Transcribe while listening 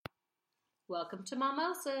Welcome to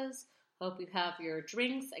Mimosas. Hope you have your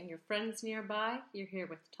drinks and your friends nearby. You're here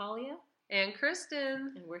with Talia. And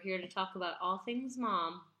Kristen. And we're here to talk about all things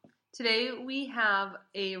mom. Today we have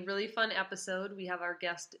a really fun episode. We have our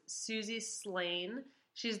guest, Susie Slane.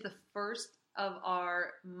 She's the first of our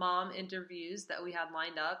mom interviews that we had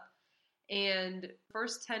lined up. And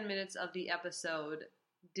first 10 minutes of the episode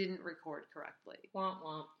didn't record correctly. Womp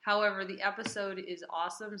womp. However, the episode is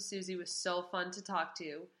awesome. Susie was so fun to talk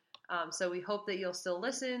to. So we hope that you'll still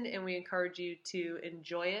listen, and we encourage you to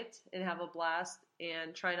enjoy it and have a blast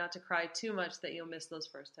and try not to cry too much that you'll miss those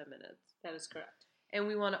first 10 minutes. That is correct. And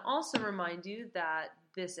we want to also remind you that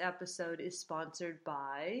this episode is sponsored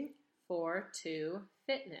by For2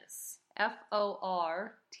 Fitness. FORTWO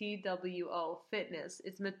Fitness.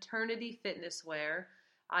 It's maternity fitness wear.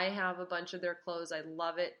 I have a bunch of their clothes. I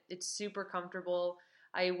love it. It's super comfortable.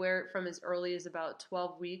 I wear it from as early as about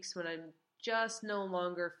 12 weeks when I'm just no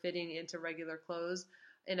longer fitting into regular clothes.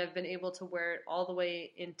 And I've been able to wear it all the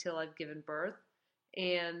way until I've given birth.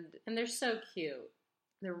 And they're so cute.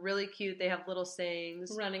 They're really cute. They have little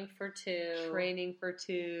sayings. Running for two. Training for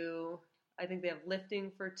two. I think they have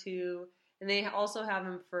lifting for two. And they also have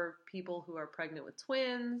them for people who are pregnant with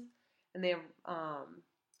twins. And they have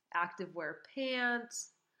active wear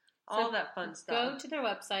pants. All that fun stuff. Go to their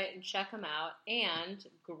website and check them out. And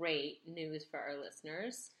great news for our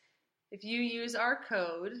listeners. If you use our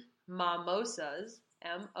code MOMOSAS,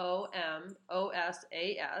 MOMOSAS,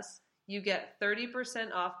 you get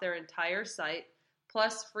 30% off their entire site,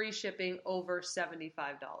 plus free shipping over $75.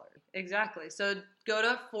 Exactly. So go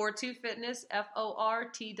to For2 Fitness,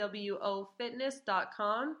 FORTWO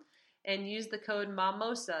Fitness.com, and use the code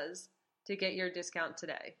MOMOSAS to get your discount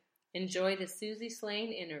today. Enjoy the Susie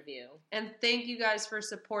Slane interview. And thank you guys for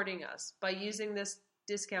supporting us. By using this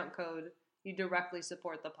discount code, you directly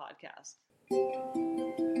support the podcast.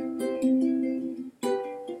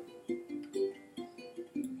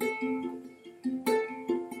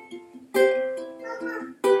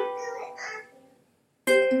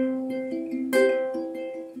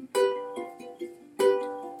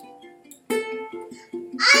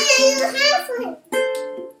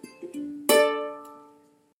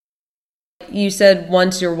 You said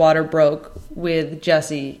once your water broke with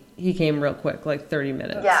Jesse, he came real quick, like 30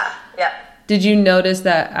 minutes. Yeah. Did you notice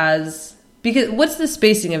that because what's the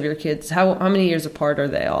spacing of your kids? How many years apart are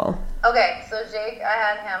they all? Okay, so Jake, I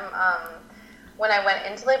had him, when I went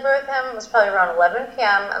into labor with him, it was probably around 11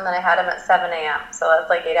 p.m., and then I had him at 7 a.m., so that's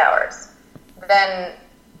like 8 hours. Then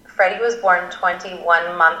Freddie was born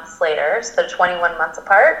 21 months later, so 21 months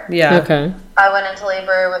apart. Yeah. Okay. I went into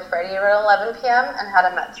labor with Freddie around 11 p.m. and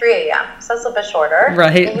had him at 3 a.m., so that's a bit shorter.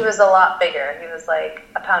 Right. And he was a lot bigger. He was like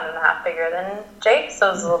 1.5 pounds bigger than Jake, so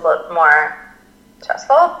it was a little bit more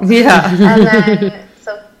stressful. Yeah. And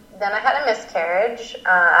then I had a miscarriage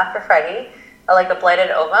after Freddie, like a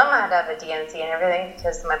blighted ovum. I had to have a DNC and everything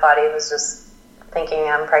because my body was just thinking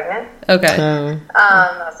I'm pregnant. Okay.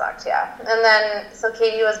 That sucked, yeah. And then, so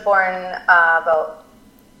Katie was born about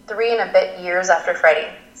 3 and a bit years after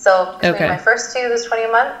Freddie. So between my first two was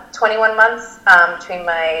 21 months. Between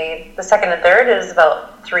the second and third is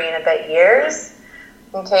about 3 and a bit years.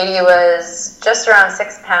 And Katie was just around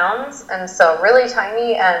 6 pounds, and so really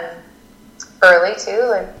tiny and early too,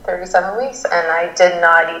 like 37 weeks. And I did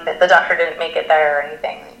not even, the doctor didn't make it there or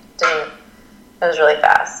anything. It was really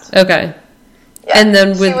fast. Okay. Yeah. And then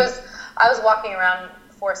I was walking around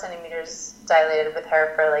 4 centimeters dilated with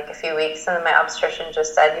her for like a few weeks, and then my obstetrician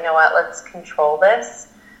just said, you know what, let's control this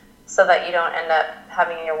so that you don't end up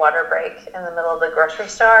having your water break in the middle of the grocery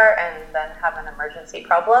store and then have an emergency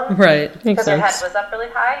problem. Right. Because her head was up really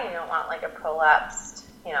high, and you don't want like a prolapsed,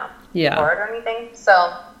 cord or anything.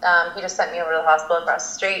 So he just sent me over to the hospital across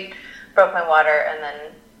the street, broke my water, and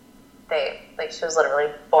then she was literally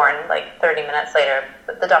born like 30 minutes later,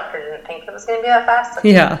 but the doctor didn't think it was going to be that fast. So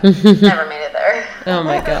yeah. Never made it there. Oh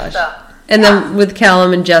my gosh. Then with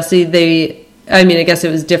Callum and Jesse, I guess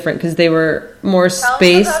it was different because they were more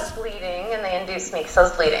spaced. Callum was bleeding, and they induced me because I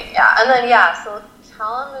was bleeding. Yeah. And then, so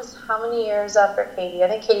Callum is how many years after Katie? I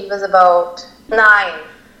think Katie was about 9.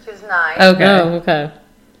 She was 9. Okay. Oh, okay.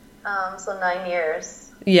 So 9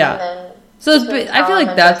 years. Yeah. And then so I feel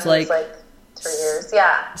like that's like 3 years.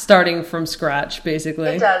 Yeah. Starting from scratch, basically.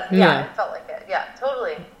 It does. Yeah. It felt like it. Yeah.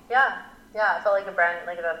 Totally. Yeah. Yeah. I felt like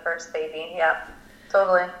the first baby. Yeah.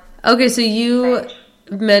 Totally. Okay. So you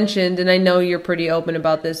mentioned, and I know you're pretty open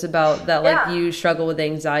about this, about that, like you struggle with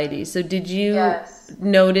anxiety. So did you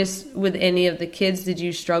notice with any of the kids, did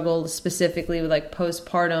you struggle specifically with like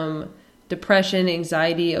postpartum depression,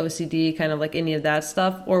 anxiety, OCD, kind of like any of that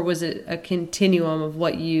stuff? Or was it a continuum of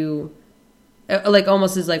what you like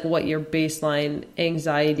almost as like what your baseline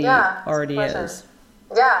anxiety already is.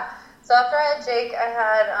 Yeah. So after I had Jake, I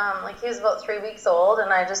had, like, he was about 3 weeks old,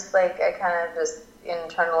 and I just, like, I kind of just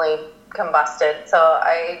internally combusted. So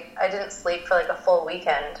I didn't sleep for, like, a full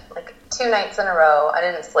weekend. Like, 2 nights in a row, I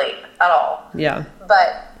didn't sleep at all. Yeah.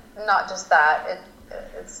 But not just that.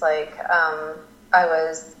 It's like,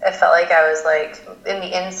 it felt like I was, like, in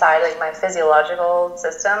the inside, like, my physiological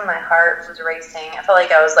system, my heart was racing. I felt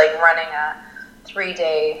like I was, like, running a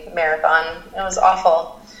 3-day marathon. It was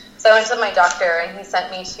awful. So I went to my doctor, and he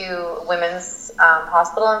sent me to Women's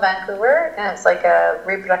Hospital in Vancouver, and it's like a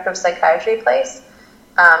reproductive psychiatry place,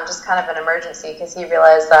 just kind of an emergency, because he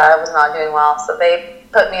realized that I was not doing well. So they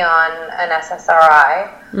put me on an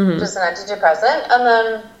SSRI, which is an antidepressant, and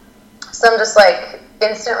then some just like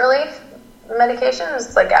instant relief medication,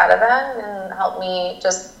 just like Ativan, and helped me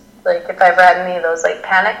just like if I ever had any of those like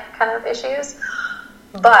panic kind of issues.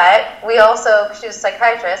 But we also, she was a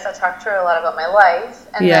psychiatrist, I talked to her a lot about my life,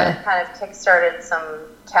 and then it kind of kick-started some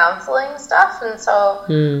counseling stuff. And so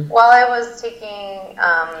while I was taking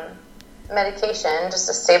medication just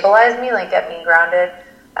to stabilize me, like get me grounded,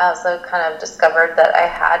 I also kind of discovered that I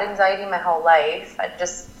had anxiety my whole life. I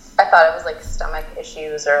thought it was like stomach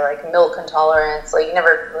issues or like milk intolerance. Like you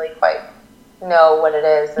never really quite know what it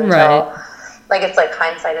is until like it's like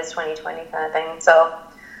hindsight is 20/20 kind of thing. So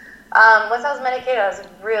once I was medicated, I was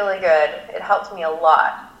really good. It helped me a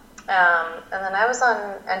lot. And then I was on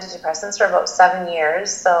antidepressants for about 7 years.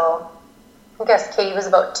 So I guess Katie was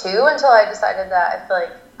about 2 until I decided that I feel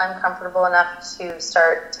like I'm comfortable enough to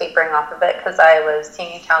start tapering off of it, because I was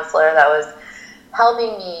seeing a counselor that was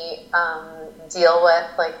helping me deal with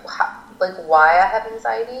like why I have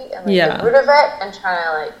anxiety and like the root of it, and trying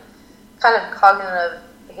to like kind of cognitive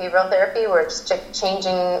behavioral therapy, where it's just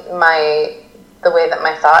changing the way that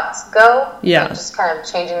my thoughts go, like just kind of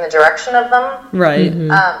changing the direction of them,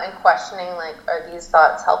 and questioning like, are these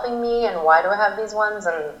thoughts helping me, and why do I have these ones,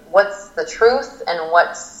 and what's the truth, and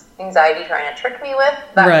what's anxiety trying to trick me with,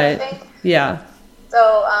 that kind of thing.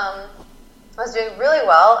 So I was doing really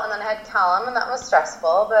well, and then I had Callum, and that was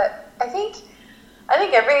stressful. But I think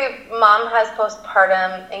every mom has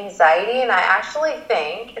postpartum anxiety, and I actually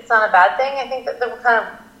think it's not a bad thing. I think that we're kind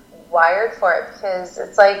of wired for it, because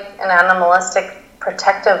it's like an animalistic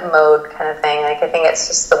protective mode kind of thing. Like I think it's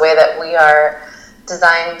just the way that we are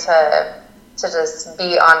designed to just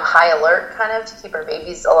be on high alert, kind of, to keep our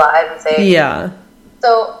babies alive and safe.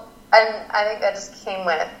 So, and I think that just came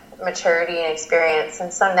with maturity and experience,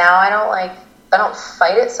 and so now I don't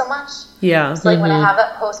fight it so much. So like when I have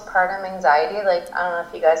that postpartum anxiety, like I don't know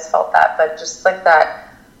if you guys felt that, but just like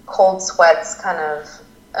that cold sweats kind of,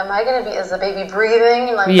 is the baby breathing,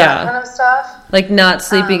 and like that kind of stuff. Like not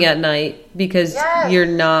sleeping at night because you're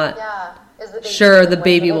not sure the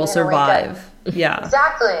baby will survive.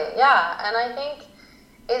 Exactly. And I think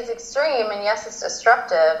it's extreme, and yes, it's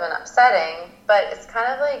disruptive and upsetting, but it's kind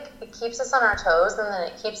of like it keeps us on our toes, and then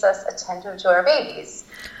it keeps us attentive to our babies.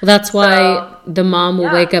 Well, that's why the mom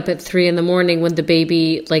will wake up at 3 a.m. when the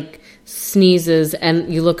baby like sneezes,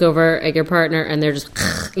 and you look over at your partner and they're just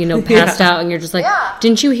passed out, and you're just like,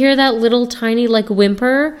 didn't you hear that little tiny like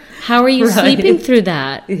whimper? How are you sleeping through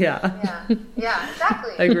that?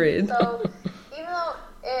 Exactly. Agreed. So even though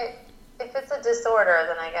if it's a disorder,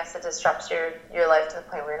 then I guess it disrupts your life to the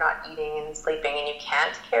point where you're not eating and sleeping, and you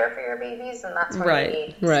can't care for your babies, and that's when you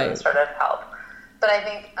need some sort of help. But I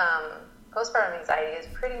think postpartum anxiety is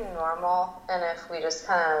pretty normal, and if we just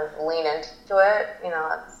kind of lean into it,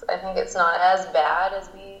 I think it's not as bad as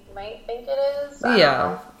we might think it is. I don't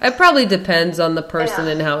know. It probably depends on the person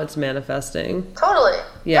and how it's manifesting. Totally.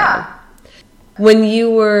 When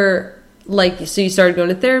you were like, so you started going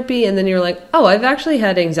to therapy, and then you're like, oh, I've actually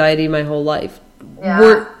had anxiety my whole life.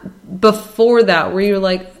 Before that, were you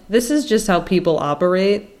like, this is just how people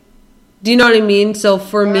operate? Do you know what I mean? So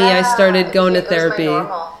for me, I started going to therapy.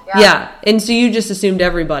 And so you just assumed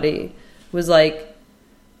everybody was like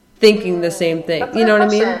thinking the same thing. You know what I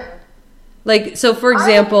mean? Like, so for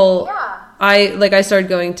example, I started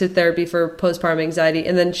going to therapy for postpartum anxiety,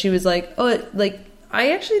 and then she was like, oh, like,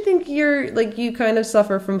 I actually think you kind of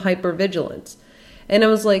suffer from hypervigilance. And I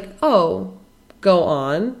was like, oh, go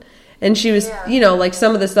on. And she was, like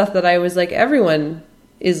some of the stuff that I was like, everyone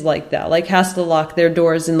is like that, like has to lock their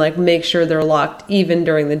doors and like make sure they're locked even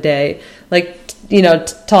during the day. Like,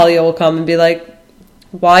 Talia will come and be like,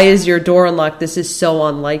 why is your door unlocked? This is so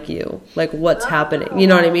unlike you. Like, what's happening? You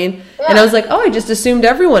know what I mean? And I was like, oh, I just assumed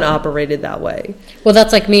everyone operated that way. Well,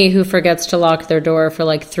 that's like me, who forgets to lock their door for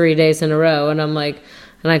like 3 days in a row. And I'm like,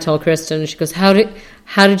 And I told Kristen, and she goes, how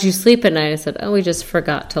did you sleep at night? I said, oh, we just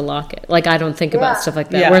forgot to lock it. Like, I don't think about stuff like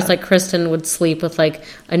that. Yeah. Whereas, like, Kristen would sleep with, like,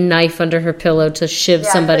 a knife under her pillow to shiv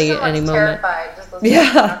somebody at any moment. Just listening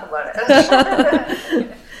to talk about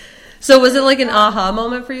it. So was it like an aha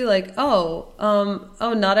moment for you? Like,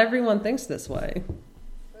 not everyone thinks this way.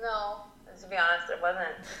 No, to be honest, it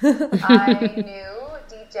wasn't. I knew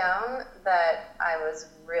deep down that I was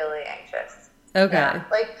really anxious. Okay. Yeah.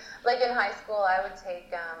 Like in high school, I would take,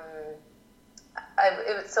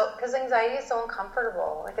 because anxiety is so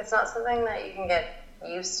uncomfortable. Like, it's not something that you can get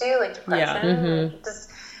used to, like depression. Yeah. Mm-hmm. Just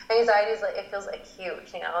anxiety is like, it feels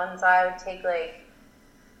acute, you know. And so I would take like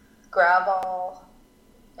Gravol.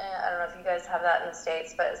 I don't know if you guys have that in the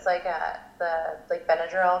States, but it's like the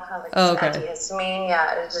Benadryl, kind of like antihistamine.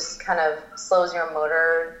 Yeah, it just kind of slows your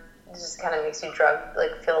motor. It just kind of makes you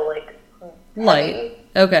feel like light.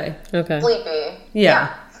 Heavy, okay, sleepy.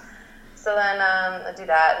 Yeah. So then I do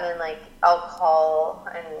that, and then like alcohol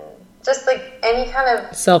and just like any kind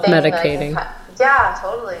of self-medicating. Yeah,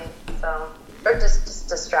 totally. So or just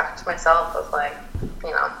distract myself with like,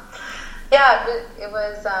 you know. Yeah, it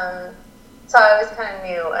was. So I always kind of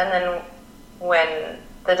knew, and then when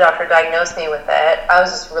the doctor diagnosed me with it, I was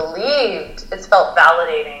just relieved. It felt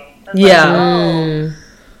validating. Like,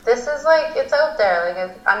 this is like, it's out there.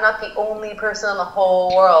 Like, I'm not the only person in the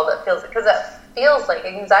whole world that feels it, because it feels like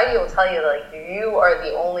anxiety will tell you like you are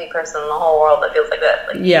the only person in the whole world that feels like this.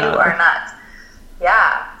 Like you are not.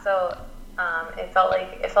 Yeah. So it felt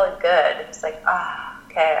good. It was like,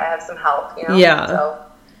 okay, I have some help. You know. Yeah. So.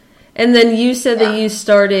 And then you said that you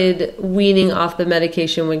started weaning off the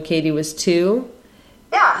medication when Katie was 2.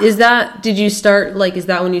 Yeah. Is that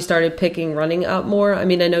when you started picking running up more? I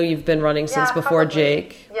mean, I know you've been running since before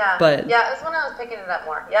Jake. Yeah. But yeah, it was when I was picking it up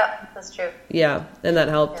more. Yep, that's true. Yeah, and that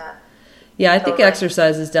helped. Yeah, I think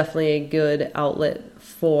exercise is definitely a good outlet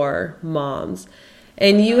for moms.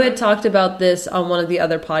 And you had talked about this on one of the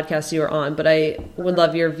other podcasts you were on, but I would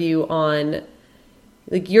love your view on...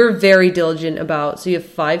 Like, you're very diligent about, so you have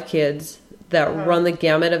 5 kids that run the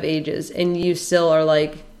gamut of ages, and you still are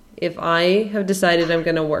like, if I have decided I'm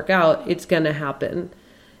going to work out, it's going to happen.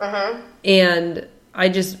 Mm-hmm. And I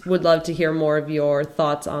just would love to hear more of your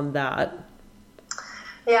thoughts on that.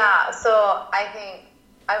 Yeah, so I think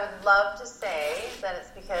I would love to say that it's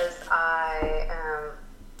because I am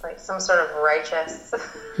like some sort of righteous,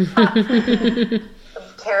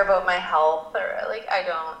 care about my health, or like I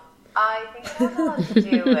don't. I think it has a lot to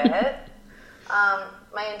do with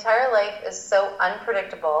my entire life is so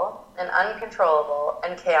unpredictable and uncontrollable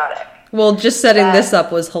and chaotic. Well, just setting this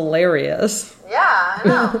up was hilarious. Yeah, I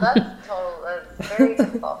know. That's very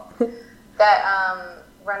difficult. That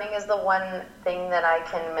running is the one thing that I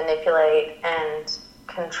can manipulate and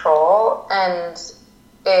control, and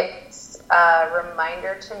it's a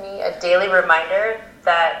reminder to me, a daily reminder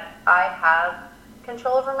that I have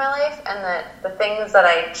control over my life, and that the things that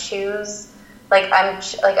I choose, I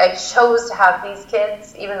chose to have these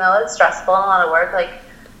kids, even though it's stressful and a lot of work. Like,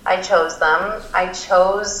 I chose them. I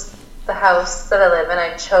chose the house that I live in.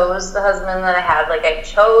 I chose the husband that I have. Like, I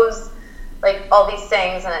chose like all these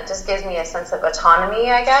things, and it just gives me a sense of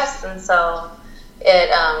autonomy, I guess. And so it,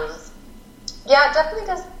 it definitely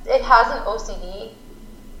does. It has an OCD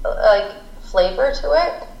like flavor to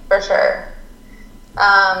it for sure.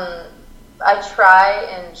 I try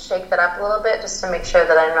and shake that up a little bit just to make sure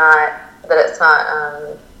that it's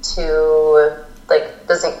not too, like,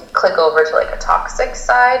 doesn't click over to like a toxic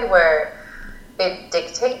side where it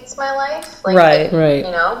dictates my life. Like, right. You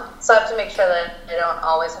know? So I have to make sure that I don't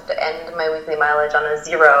always have to end my weekly mileage on a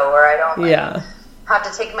 0, or I don't have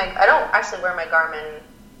to take I don't actually wear my Garmin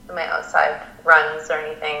in my outside runs or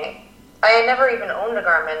anything. I never even owned a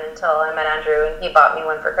Garmin until I met Andrew, and he bought me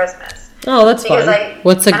one for Christmas. Oh, that's fun.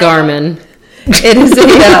 What's a Garmin? It is a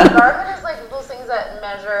Garmin is like those things that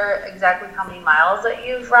measure exactly how many miles that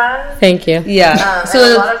you've run. Thank you. Yeah. So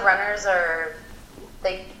a lot of runners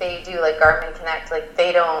they do like Garmin Connect. Like,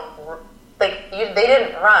 they don't they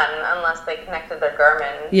didn't run unless they connected their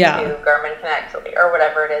Garmin to Garmin Connect or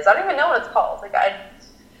whatever it is. I don't even know what it's called. Like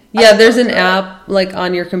there's an app like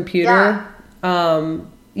on your computer.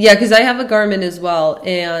 Yeah, because I have a Garmin as well,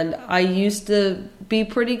 and I used to be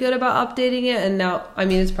pretty good about updating it, and now, I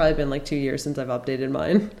mean, it's probably been like 2 years since I've updated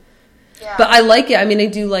mine. Yeah. But I like it. I mean, I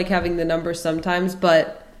do like having the numbers sometimes,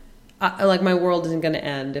 but like, my world isn't going to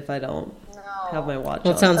end if I don't have my watch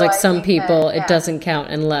on. It sounds like some people, it doesn't count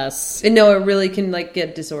unless... No, it really can like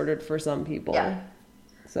get disordered for some people. Yeah.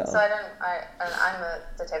 So I'm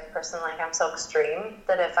the type of person, like, I'm so extreme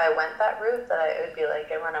that if I went that route, that it would be like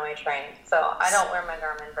a runaway train. So I don't wear my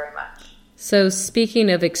Garmin very much. So speaking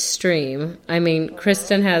of extreme, I mean,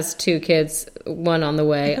 Kristen has 2 kids, 1 on the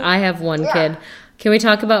way. I have 1 kid. Can we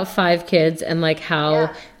talk about 5 kids and like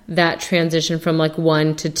how that transition from like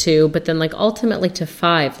 1 to 2, but then like ultimately to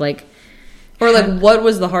 5, like, or like what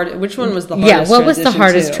was the hardest? Which one was the hardest? Yeah, what was the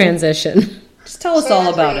hardest transition? Just tell us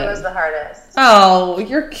all about it. Was the hardest. Oh,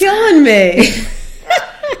 you're killing me.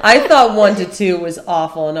 I thought 1 to 2 was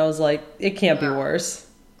awful, and I was like, it can't be worse.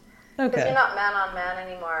 Okay. Because you're not man on man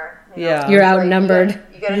anymore. You're outnumbered.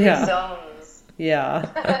 You gotta do zones. Yeah.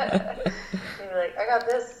 You're like, I got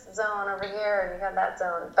this zone over here, and you got that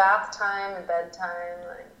zone. Bath time and bedtime.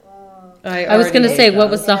 Like, I was gonna say, what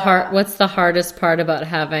was the what's the hardest part about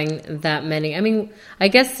having that many? I mean, I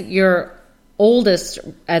guess your oldest,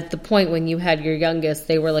 at the point when you had your youngest,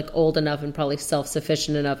 they were like old enough and probably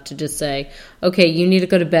self-sufficient enough to just say, okay, you need to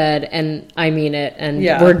go to bed, and I mean it, and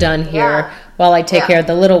we're done here while I take care of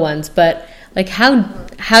the little ones. But like,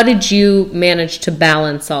 how did you manage to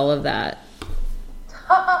balance all of that?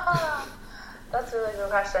 That's a really good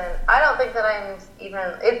question. I don't think that I'm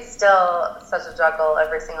even, it's still such a juggle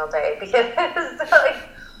every single day, because like,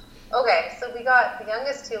 okay, so we got the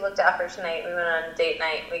youngest 2 looked after tonight. We went on date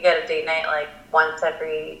night. We get a date night like once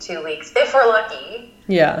every 2 weeks if we're lucky.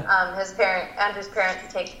 Yeah. Andrew's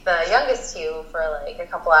parents take the youngest 2 for like a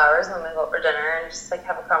couple hours, and then we go out for dinner and just like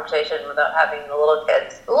have a conversation without having the little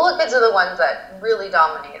kids. The little kids are the ones that really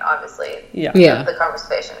dominate, obviously. The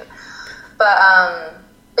conversation.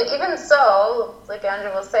 But even so, like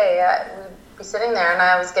Andrew will say, we'd be sitting there, and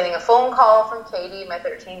I was getting a phone call from Katie, my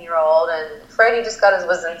 13-year-old, and Freddie just got his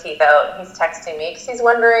wisdom teeth out. He's texting me because he's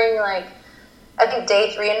wondering, like, I think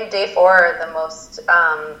day 3 and day 4 are the most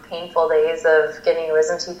painful days of getting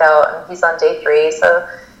wisdom teeth out, and he's on day 3, so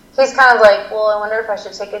he's kind of like, well, I wonder if I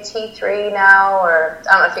should take a T3 now, or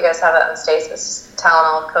I don't know if you guys have that in the States, but it's just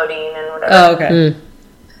Tylenol, codeine, and whatever. Oh, okay.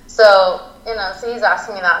 So, so he's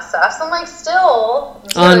asking me that stuff. So I'm like still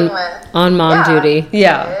dealing with on mom duty.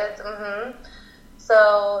 Yeah.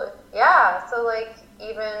 So like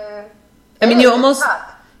even I mean, you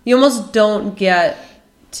almost don't get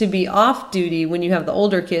to be off duty when you have the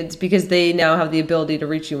older kids, because they now have the ability to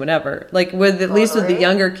reach you whenever. Like at least with the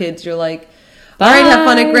younger kids, you're like, all right, have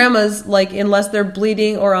fun at grandma's. Like, unless they're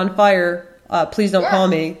bleeding or on fire, please don't call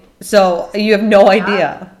me. So you have no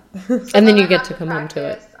idea. And then you get to come home to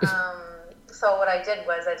it. So what I did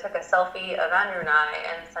was I took a selfie of Andrew and I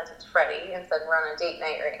and sent it to Freddie and said, we're on a date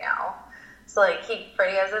night right now. So like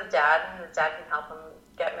Freddie has his dad, and his dad can help him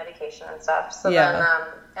get medication and stuff. So then,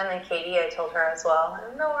 and then Katie, I told her as well,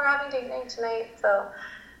 no, we're having date night tonight. So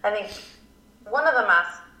I think one of them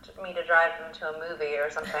asked me to drive them to a movie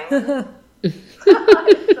or something.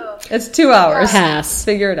 So, it's 2 hours. Pass.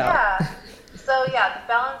 Figure it out. Yeah. So the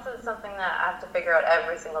balance is something that I have to figure out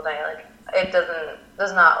every single day. Like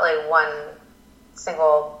there's not like one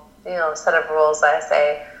single, set of rules that I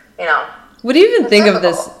say, What do you even think of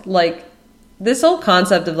this, like, this whole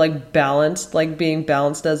concept of like balanced, like being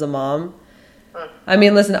balanced as a mom? I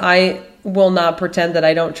mean, listen, I will not pretend that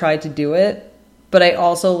I don't try to do it, but I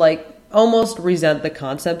also like almost resent the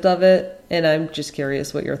concept of it, and I'm just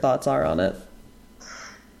curious what your thoughts are on it.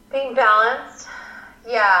 Being balanced,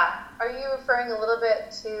 yeah. Are you referring a little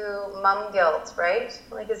bit to mom guilt, right?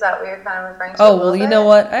 Like, is that what you're kind of referring to? Oh, well, you know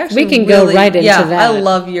what? We can go right into that. I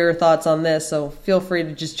love your thoughts on this, so feel free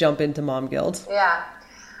to just jump into mom guilt. Yeah.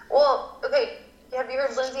 Well, okay. Have you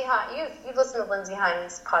heard Lindsay Hine? You've listened to Lindsay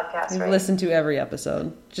Hine's podcast, right? I've listened to every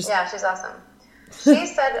episode. Yeah, she's awesome. She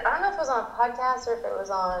said, I don't know if it was on a podcast or if it was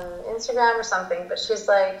on Instagram or something, but she's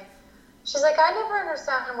like, I never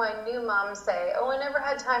understand why new moms say, oh, I never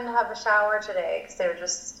had time to have a shower today, because they were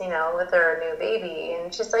just, with their new baby.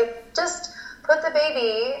 And she's like, just put the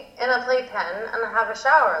baby in a playpen and have a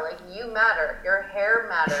shower. Like, you matter. Your hair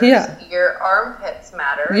matters. Yeah. Your armpits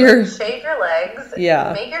matter. Shave your legs.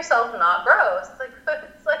 Yeah. Make yourself not gross.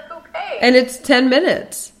 It's like, okay. And it's 10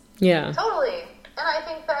 minutes. Yeah. Totally. And I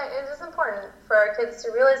think that it is important for our kids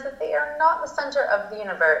to realize that they are not the center of the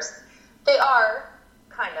universe. They are,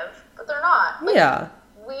 kind of, but they're not. Like, yeah.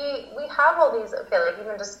 We have all these, like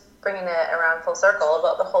even just bringing it around full circle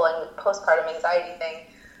about the whole postpartum anxiety thing.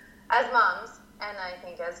 As moms, and I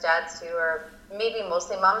think as dads too, or maybe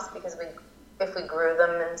mostly moms, because if we grew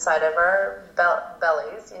them inside of our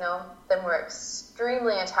bellies, then we're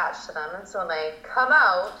extremely attached to them. And so when they come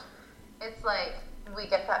out, it's like we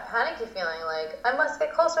get that panicky feeling, like, I must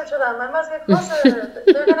get closer to them. I must get closer.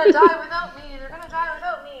 They're going to die without me. They're going to die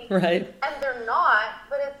without me. Right. And they're not,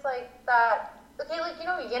 but it's like that, okay, like,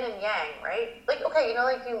 yin and yang, right? Like, okay,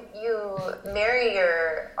 like you marry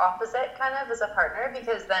your opposite kind of as a partner,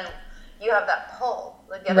 because then you have that pull.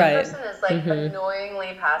 Like, the other person is like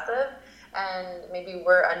annoyingly passive. and maybe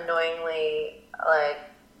we're annoyingly like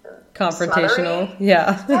confrontational. Smuttery.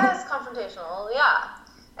 Yeah. Yes, confrontational. Yeah.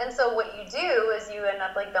 And so what you do is you end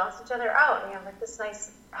up like balancing each other out, and you have like this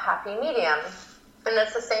nice happy medium. And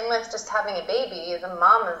it's the same with just having a baby.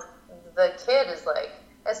 The kid is like,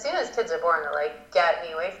 as soon as kids are born, they're like, get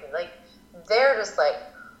me away from me. Like, they're just like,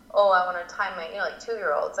 oh, I want to tie my, like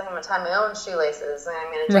 2-year-olds. I'm going to tie my own shoelaces, and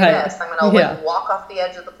I'm going to do this. I'm going to like walk off the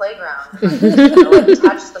edge of the playground. I'm going to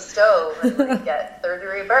touch the stove and like, get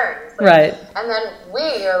third-degree burns. Like, right. And then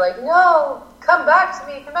we are like, no, come back to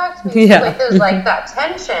me, come back to me. Yeah. So, like, there's like that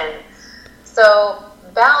tension. So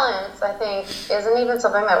balance, I think, isn't even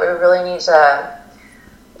something that we really need to.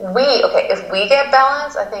 If we get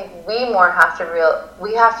balance, I think we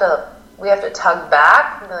have to tug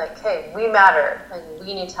back and be like, hey, we matter. Like,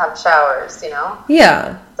 we need to have showers,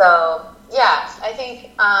 Yeah. So, yeah, I think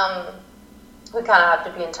we kind of have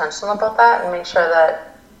to be intentional about that and make sure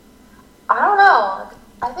that, I don't know,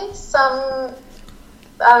 I think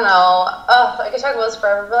I could talk about this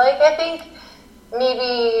forever, but like, I think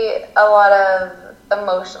maybe a lot of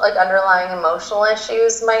underlying emotional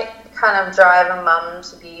issues might kind of drive a mom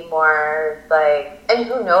to be more like, and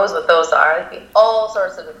who knows what those are, it'd be all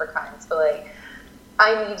sorts of different kinds, but like,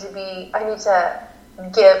 I need to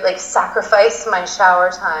give, like, sacrifice my shower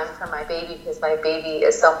time for my baby because my baby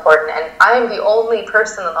is so important, and I'm the only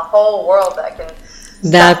person in the whole world that can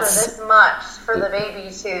suffer this much for the baby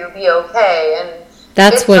to be okay, and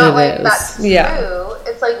that's what it is. That's true. Yeah.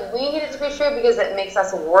 It's like we need it to be true because it makes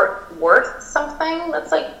us worth something.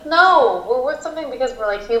 That's like, no, we're worth something because we're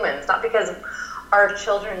like humans, not because our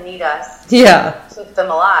children need us to keep them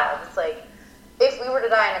alive. It's like, if we were to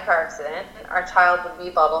die in a car accident, our child would be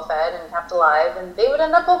bottle fed and kept alive, and they would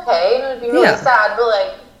end up okay, and it would be really sad, but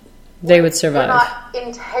like, they would survive. We're not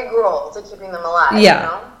integral to keeping them alive.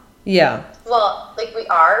 Yeah. Yeah. Well, like we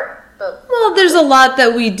are. Well, there's a lot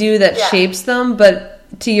that we do that shapes them,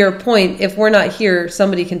 but to your point, if we're not here,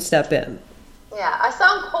 somebody can step in. Yeah, I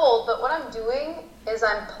sound cold, but what I'm doing is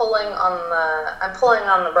I'm pulling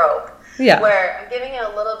on the rope. Yeah. Where I'm giving it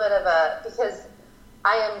a little bit of because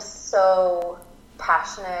I am so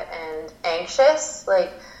passionate and anxious.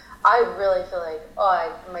 Like, I really feel like,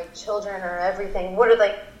 my children are everything.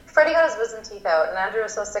 Freddie got his wisdom teeth out, and Andrew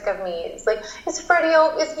was so sick of me. It's like, is he going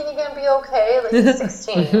to be okay? Like, he's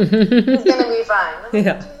 16. He's going to be fine. Like, do you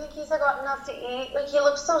think he's got enough to eat? Like, he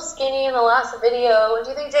looked so skinny in the last video. And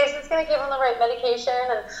do you think Jason's going to give him the right medication?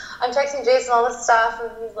 And I'm texting Jason all this stuff,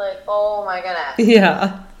 and he's like, oh my goodness.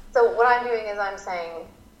 Yeah. So what I'm doing is I'm saying,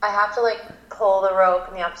 I have to, like, pull the rope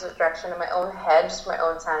in the opposite direction in my own head, just for my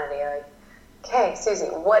own sanity. Like, okay, Susie,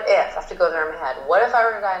 what if? I have to go there in my head. What if I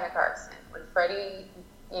were to die in a car accident? Would Freddie,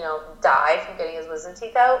 die from getting his wisdom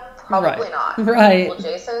teeth out? Probably not. Right. Will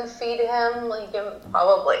Jason feed him? Like,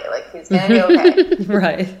 probably. Like, he's going to be okay.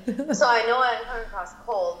 Right. So I know I'm coming across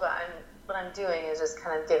cold, but what I'm doing is just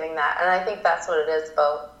kind of giving that. And I think that's what it is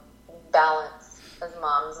about balance as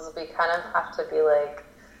moms, is we kind of have to be like,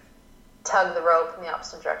 tug the rope in the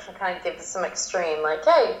opposite direction, kind of give it some extreme, like,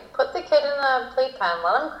 hey, put the kid in a playpen,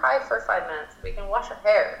 let him cry for 5 minutes, we can wash her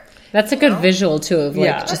hair. That's a good visual too of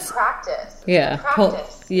like just practice.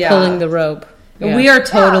 Pulling the rope. Yeah. We are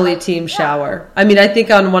totally team shower. I mean, I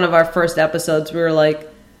think on one of our first episodes we were like,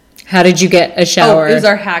 how did you get a shower? It was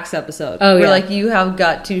our hacks episode. We're like, you have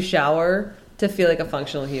got to shower to feel like a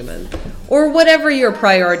functional human, or whatever your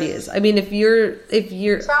priority is. I mean, if you're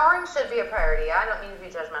showering should be a priority. I don't mean to be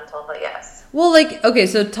judgmental, but yes. Well, like, okay,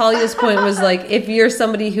 so Talia's point was like, if you're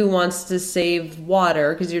somebody who wants to save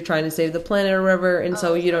water because you're trying to save the planet or whatever, and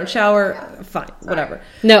so you don't shower, fine, whatever.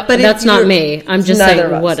 No, but that's not me. I'm just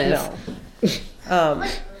saying, what if? No.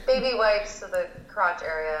 Like baby wipes to the crotch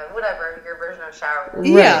area, whatever your version of shower.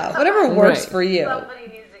 Yeah, whatever works for you. Somebody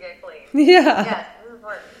needs to get clean. Yeah. Yes, this is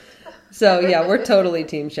important. So, yeah, we're totally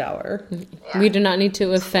team shower. Yeah. We do not need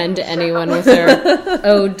to offend anyone with our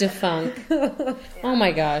ode to funk. Yeah. Oh,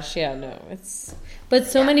 my gosh. Yeah, no. But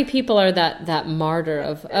so many people are that martyr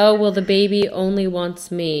of, oh, well, the baby only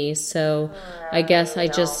wants me, so I guess I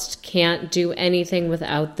just can't do anything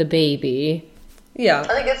without the baby. Yeah.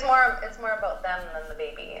 I think it's more about them than the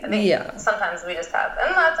baby. I think sometimes we just have,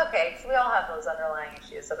 and that's okay, because we all have those underlying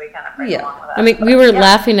issues, so we kind of bring along with that. I mean, we were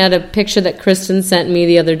laughing at a picture that Kristen sent me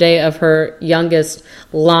the other day of her youngest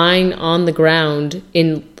lying on the ground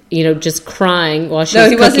in, just crying while she was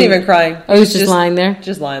cooking. No, he wasn't even crying. Oh, he was just lying there?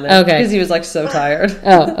 Just lying there. Okay. Because he was, like, so tired.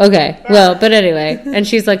 Oh, okay. Yeah. Well, but anyway, and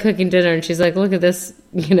she's, like, cooking dinner, and she's like, look at this,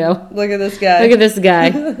 Look at this guy. Look at this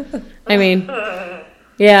guy. I mean...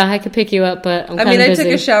 Yeah, I could pick you up, but I'm I busy.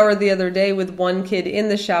 took a shower the other day with one kid in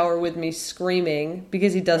the shower with me screaming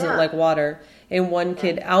because he doesn't like water, and one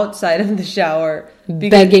kid outside of the shower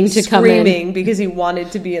begging to come in, screaming because he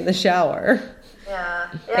wanted to be in the shower.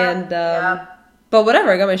 Yeah. And but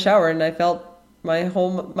whatever, I got my shower and I felt my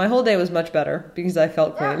whole day was much better because I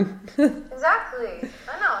felt clean. Exactly.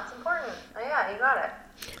 I know, it's important. Yeah, you got it.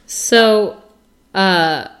 So,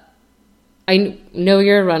 I know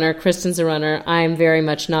you're a runner. Kristen's a runner. I'm very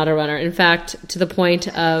much not a runner. In fact, to the point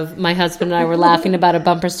of my husband and I were laughing about a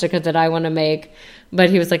bumper sticker that I want to make, but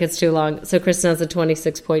he was like, it's too long. So Kristen has a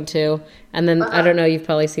 26.2, and then I don't know, you've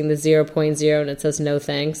probably seen the 0.0, and it says no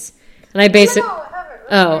thanks. And I basically,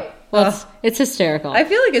 it's hysterical. I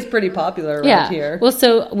feel like it's pretty popular around here. Well,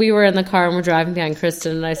 so we were in the car and we're driving behind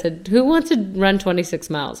Kristen, and I said, who wants to run 26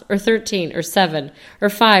 miles or 13 or 7 or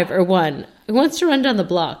 5 or 1? Who wants to run down the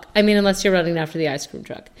block? I mean, unless you're running after the ice cream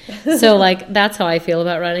truck. So like, that's how I feel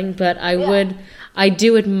about running. But I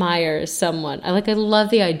do admire someone. I love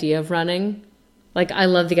the idea of running. Like, I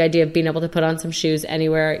love the idea of being able to put on some shoes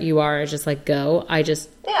anywhere you are and just like go. I just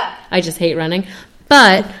hate running.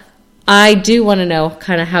 But I do want to know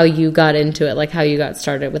kind of how you got into it, like how you got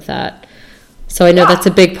started with that. So I know that's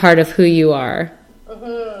a big part of who you are.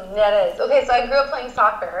 Mm-hmm. Yeah, it is. Okay, so I grew up playing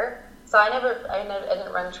soccer. So I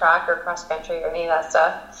didn't run track or cross country or any of that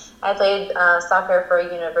stuff. I played soccer for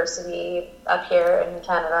a university up here in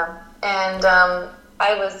Canada. And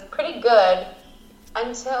I was pretty good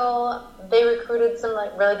until they recruited some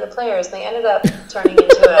like really good players. They ended up turning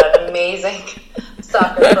into an amazing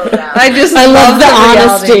soccer program. I love the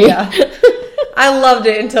honesty. Yeah. I loved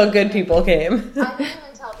it until good people came. I didn't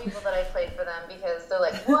even tell people that I played for them because they're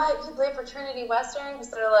like, "What? You play for Trinity Western?"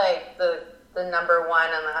 Because they're like the number one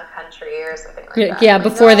in the country or something like that. Yeah,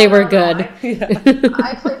 before they were good.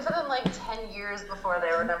 I played for them like 10 years before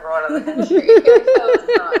they were number one in the country. That was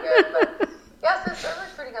not good. But yeah, so I started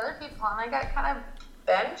recruiting other people, and I got kind of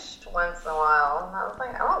benched once in a while. And I was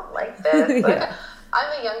like, I don't like this. But I'm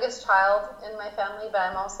the youngest child in my family, but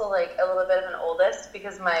I'm also like a little bit of an oldest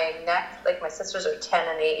because my sisters are 10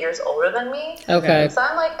 and 8 years older than me. Okay. So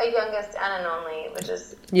I'm like a youngest and an only, which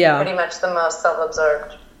is pretty much the most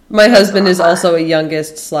self-absorbed. My husband is also a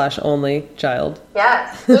youngest/only child.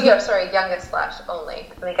 Yes. Oh, yeah, sorry,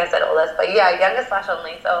 youngest/only. I think I said oldest, but yeah,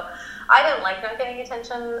 youngest/only. So I didn't like not getting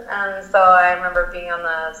attention, and so I remember being on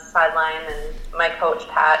the sideline, and my coach,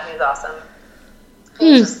 Pat, who's awesome,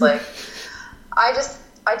 he was just like, I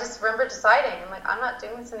just remember deciding, I'm like, I'm not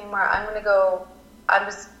doing this anymore. I'm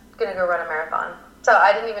just going to go run a marathon. So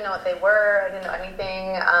I didn't even know what they were. I didn't know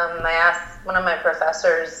anything. I asked one of my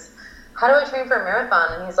professors, how do I train for a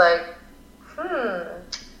marathon? And he's like,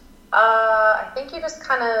 I think you just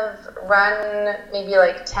kind of run maybe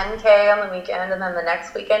like 10K on the weekend, and then the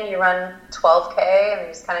next weekend you run 12K, and you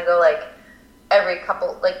just kind of go like every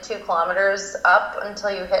couple, like 2 kilometers up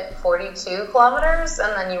until you hit 42 kilometers,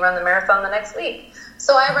 and then you run the marathon the next week.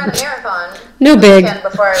 So I ran a marathon the weekend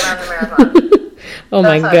before I ran the marathon. Oh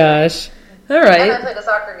my gosh. All right. And I played a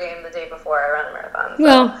soccer game the day before I ran the marathon. So.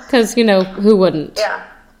 Well, because, who wouldn't? Yeah.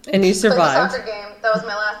 And you survived. Played the soccer game. That was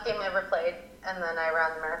my last game I ever played. And then I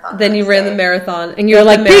ran the marathon. Then you ran the marathon. And you were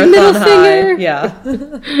like, big middle finger. Yeah.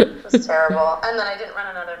 It was terrible. And then I didn't run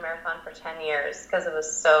another marathon for 10 years because it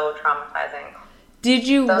was so traumatizing. Did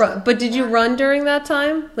you run during that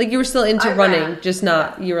time? Like, you were still into running, just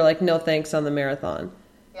not, you were like, no thanks on the marathon.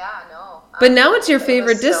 Yeah, no. But now it's your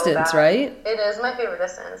favorite distance, right? It is my favorite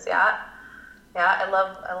distance, yeah. Yeah, I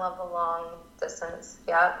love the long distance.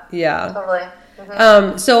 Yeah. Yeah. Totally.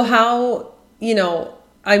 Mm-hmm. So how,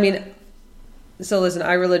 so listen,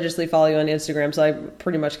 I religiously follow you on Instagram, so I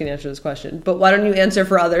pretty much can answer this question. But why don't you answer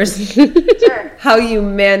for others? Sure. How you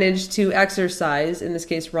manage to exercise, in this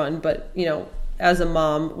case run, but, as a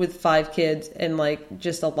mom with 5 kids and like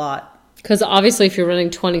just a lot. Because obviously if you're running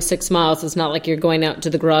 26 miles, it's not like you're going out to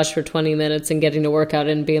the garage for 20 minutes and getting to work out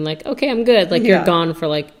and being like, okay, I'm good. Like you're gone for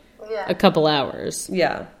like a couple hours.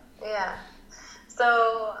 Yeah. Yeah.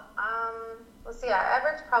 So, let's see, I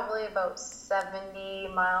average probably about 70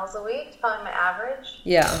 miles a week. It's probably my average.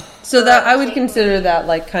 Yeah. So that I would consider that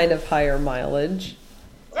like kind of higher mileage.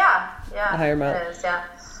 Yeah. Yeah. A higher mileage. It is, yeah.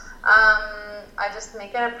 I just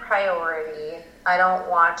make it a priority. I don't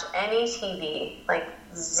watch any TV, like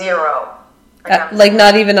 0. Like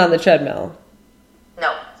not even on the treadmill.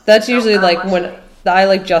 No. That's usually like when I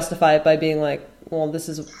like justify it by being like, well, this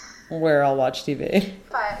is where I'll watch TV.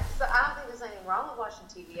 But so I don't think there's anything wrong with watching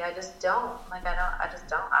TV. I just don't. Like I just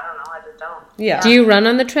don't. Yeah. Do you run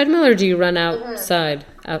on the treadmill or do you run outside?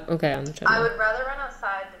 Okay, on the treadmill. I would rather run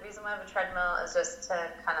outside. The reason why I have a treadmill is just to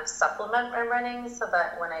kind of supplement my running, so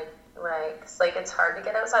that when I cause like it's hard to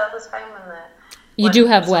get outside all the time you do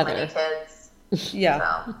have weather. Kids.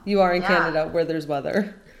 Yeah, so, you are in Canada where there's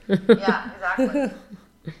weather. Yeah, exactly.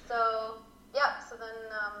 So then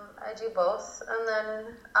I do both, and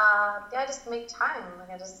then I just make time.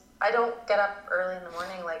 Like I don't get up early in the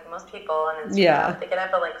morning like most people, and they get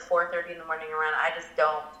up at like 4:30 in the morning and run. I just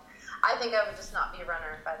don't. I think I would just not be a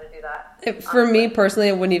runner if I had to do that. For me personally,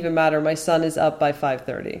 it wouldn't even matter. My son is up by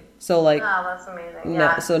 5:30, so like. Oh, that's amazing.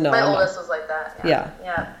 Yeah. My oldest was like that. Yeah.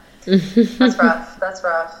 That's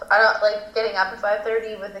rough. I don't like getting up at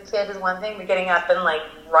 5:30 with a kid is one thing, but getting up and like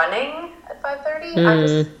running at 5:30, I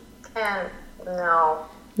just can't. No.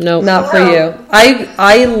 Nope. Not for you.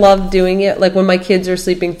 I love doing it. Like when my kids are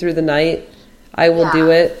sleeping through the night, I will do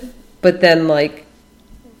it. But then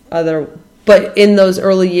but in those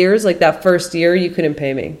early years, like that first year, you couldn't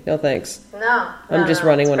pay me. No thanks. No. I'm just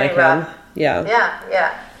running when I can. Rough. Yeah.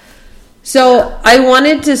 Yeah. So I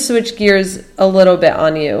wanted to switch gears a little bit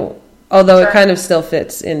on you, although it kind of still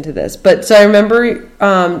fits into this. But so I remember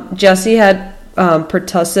Jesse had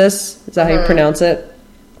pertussis. Is that how you pronounce it?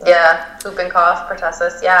 Yeah, whooping cough,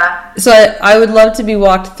 pertussis, yeah. So I would love to be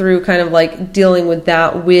walked through kind of like dealing with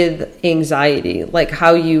that with anxiety, like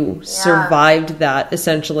how you survived that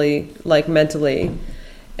essentially, like mentally.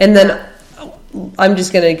 And then I'm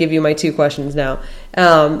just going to give you my two questions now.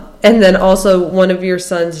 And then also one of your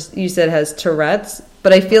sons, you said, has Tourette's,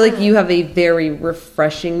 but I feel like you have a very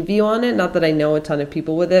refreshing view on it. Not that I know a ton of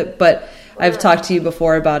people with it, but I've talked to you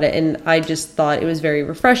before about it, and I just thought it was very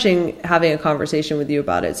refreshing having a conversation with you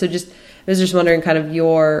about it. So I was just wondering kind of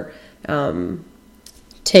your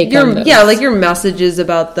take on those. Yeah, like your messages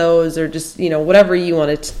about those, or just, whatever you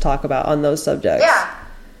wanted to talk about on those subjects. Yeah.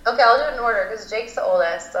 Okay, I'll do it in order because Jake's the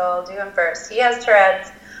oldest, so I'll do him first. He has Tourette's.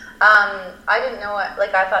 I didn't know it.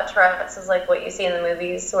 Like, I thought Tourette's is like what you see in the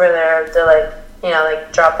movies where they're like,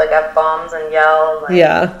 like drop like F-bombs and yell. And, like,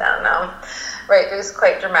 I don't know. Right, it was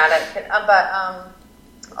quite dramatic. But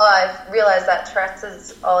I realized that Tourette's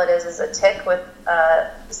is all it is a tic with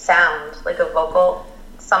sound, like a vocal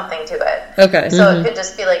something to it. Okay. So it could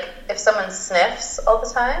just be like if someone sniffs all the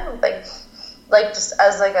time, like just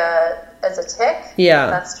as a tic. Yeah.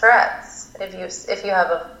 That's Tourette's. If you have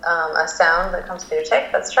a sound that comes through your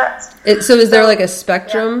tic, that's Tourette's. So is there like a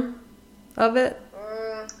spectrum of it?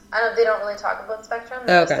 They don't really talk about spectrum.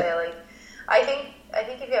 They just say like, I think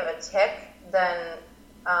if you have a tic, then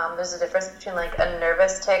there's a difference between like a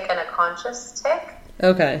nervous tic and a conscious tic.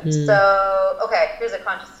 Okay. So, here's a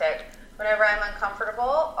conscious tic. Whenever I'm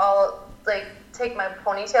uncomfortable, I'll like take my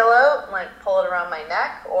ponytail out and like pull it around my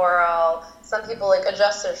neck, or some people like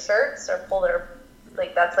adjust their shirts or pull their,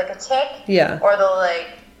 like that's like a tic. Yeah. Or they'll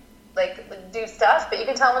like do stuff, but you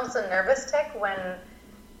can tell when it's a nervous tic when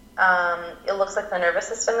it looks like the nervous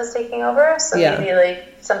system is taking over. So maybe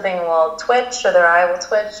like something will twitch, or their eye will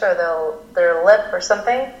twitch, or their lip or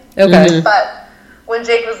something. Okay. But when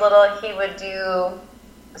Jake was little, he would do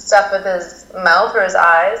stuff with his mouth or his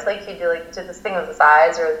eyes. Like he'd do this thing with his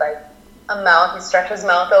eyes, or like a mouth. He'd stretch his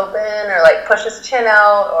mouth open, or like push his chin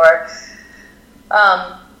out, or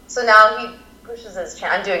so now he pushes his chin.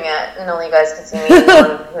 I'm doing it, and only you guys can see me, no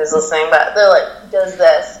one who's listening. But they're like does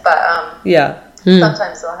this, but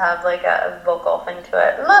sometimes they'll have like a vocal thing to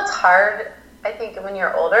it, and that's hard. I think when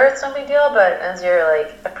you're older, it's no big deal, but as you're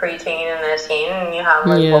like a preteen and a teen, and you have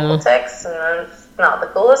like vocal tics, and it's not the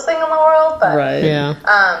coolest thing in the world. But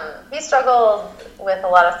he struggled with a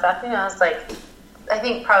lot of stuff. It's like I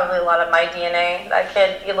think probably a lot of my DNA. That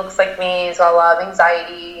kid, he looks like me. He's got a lot of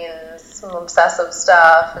anxiety and some obsessive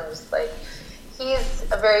stuff, and just like he's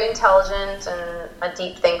a very intelligent and a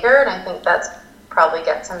deep thinker, and I think that's probably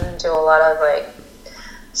gets him into a lot of like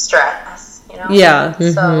stress, Yeah.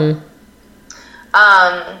 So,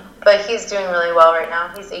 but he's doing really well right now.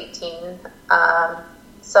 He's 18.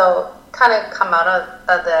 So kind of come out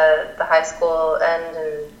of the high school end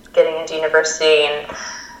and getting into university, and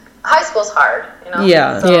high school's hard,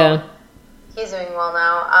 Yeah. So he's doing well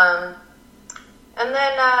now. And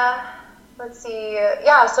then, let's see.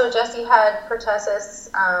 So Jesse had pertussis.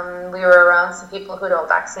 We were around some people who don't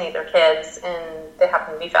vaccinate their kids, and they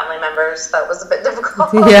happen to be family members. That was a bit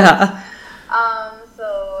difficult. Yeah.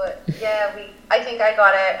 I think I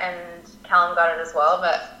got it, and Callum got it as well.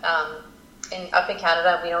 But up in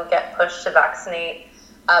Canada, we don't get pushed to vaccinate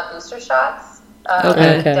booster shots.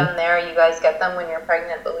 Down there, you guys get them when you're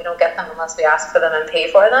pregnant, but we don't get them unless we ask for them and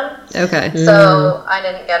pay for them. Okay. So I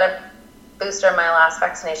didn't get a booster. My last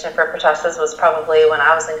vaccination for pertussis was probably when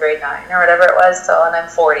I was in grade 9 or whatever it was. So, and I'm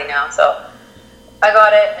 40 now, so I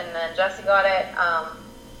got it, and then Jesse got it,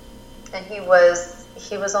 and he was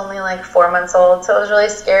he was only like 4 months old, so it was really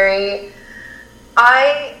scary.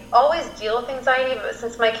 I always deal with anxiety, but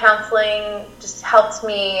since my counseling just helped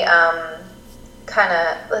me kind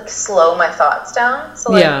of like slow my thoughts down.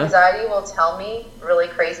 So like anxiety will tell me really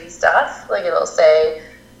crazy stuff. Like it'll say,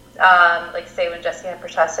 like say when Jesse had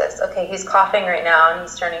pertussis, okay, he's coughing right now and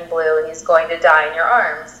he's turning blue and he's going to die in your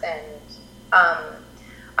arms. And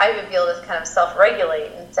I would be able to kind of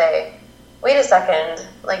self-regulate and say, wait a second,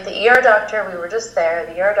 like the ER doctor, we were just there,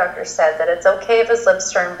 the ER doctor said that it's okay if his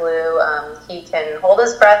lips turn blue, he can hold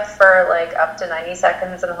his breath for like up to 90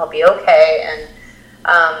 seconds and he'll be okay, and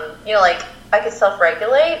you know, like I could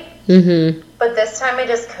self-regulate, but this time I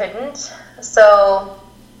just couldn't, so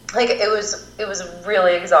like it was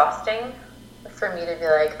really exhausting for me to be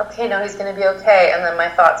like, okay, no, he's going to be okay, and then my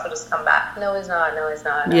thoughts would just come back, no, he's not, no, he's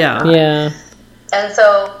not. Yeah. And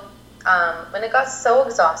so when it got so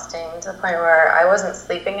exhausting to the point where I wasn't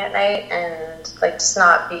sleeping at night and like just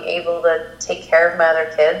not be able to take care of my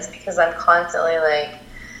other kids because I'm constantly like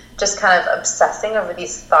just kind of obsessing over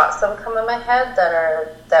these thoughts that would come in my head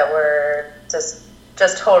that were just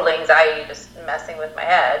totally anxiety, just messing with my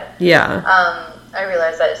head. I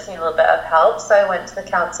realized I just need a little bit of help, so I went to the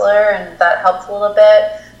counselor, and that helped a little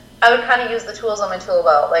bit. I would kind of use the tools on my tool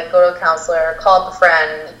belt, like go to a counselor, call up a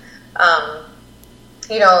friend.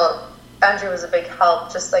 You know, Andrew was a big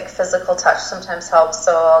help, just like physical touch sometimes helps,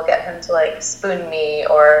 so I'll get him to like spoon me,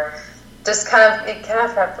 or just kind of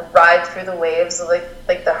have to ride through the waves of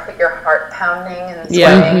like your heart pounding and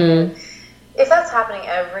sweating. If that's happening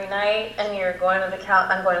every night and you're going to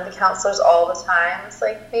I'm going to the counselors all the time, it's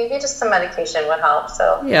like maybe just some medication would help.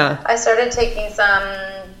 So I started taking some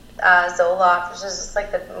Zoloft, which is just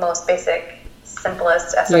like the most basic,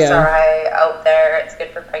 simplest SSRI out there. It's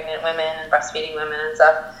good for pregnant women and breastfeeding women and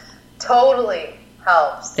stuff. Totally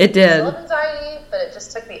helps. It did. Still anxiety, but it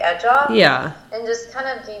just took the edge off. And just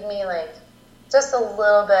kind of gave me like just a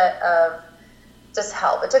little bit of just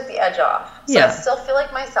help. It took the edge off. So I still feel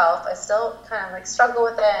like myself. I still kind of like struggle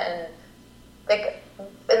with it. And like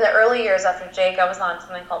in the early years after Jake, I was on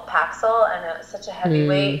something called Paxil, and it was such a heavy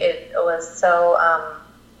weight. It was so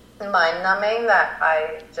mind numbing that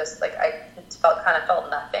I just like I felt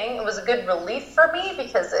nothing. It was a good relief for me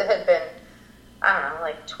because it had been, I don't know,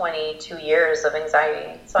 like 22 years of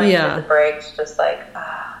anxiety. So I needed the break to just like,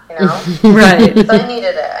 you know? Right. So I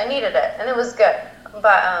needed it. And it was good.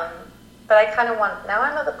 But I kind of now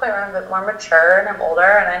I'm at the point where I'm a bit more mature and I'm older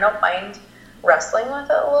and I don't mind wrestling with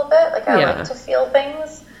it a little bit. Like I like to feel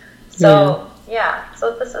things. So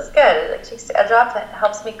so this is good. It like takes the edge off. It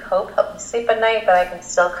helps me cope, helps me sleep at night, but I can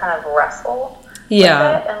still kind of wrestle with it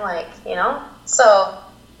and like, you know? So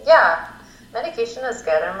medication is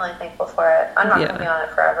good. I'm really thankful for it. I'm not going to be on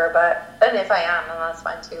it forever, but if I am, then that's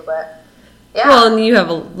fine too. But well, and you have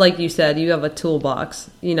like you said, you have a toolbox.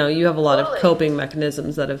 You know, you have a lot of coping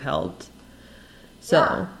mechanisms that have helped.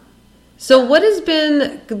 So what has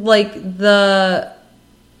been like the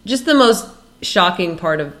most shocking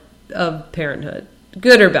part of parenthood,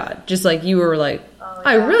 good or bad? Just like you were like,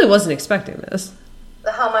 I really wasn't expecting this.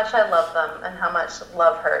 How much I love them and how much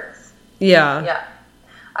love hurts. Yeah.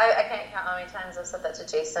 I can't count how many times I've said that to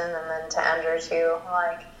Jason and then to Andrew too.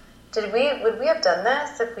 Like, would we have done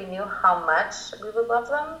this if we knew how much we would love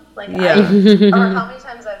them? Like, or how many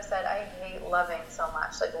times I've said I hate loving so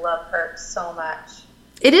much. Like, love hurts so much.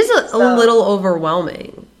 It is a little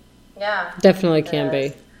overwhelming. Yeah, definitely can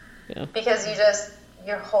be. Yeah, because you just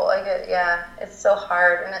your whole it's so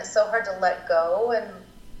hard, and it's so hard to let go. And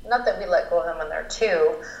not that we let go of them when they're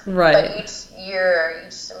 2, right? But each year,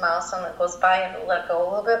 each milestone that goes by, you have to let go a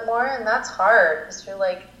little bit more, and that's hard because you're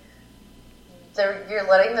like. You're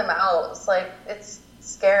letting them out. It's like, it's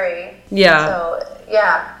scary. Yeah. So,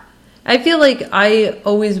 I feel like I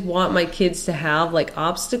always want my kids to have like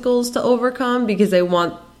obstacles to overcome because I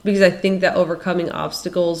think that overcoming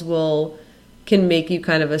obstacles can make you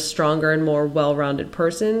kind of a stronger and more well-rounded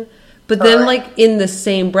person. But then like in the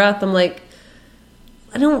same breath, I'm like,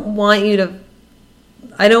 I don't want you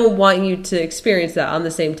to experience that on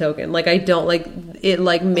the same token. Like I don't like it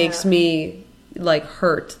like makes me like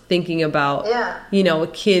hurt thinking about you know, a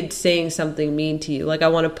kid saying something mean to you. Like I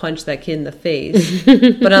want to punch that kid in the face.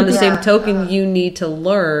 But on the same token, you need to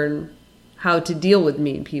learn how to deal with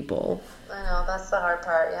mean people. I know, that's the hard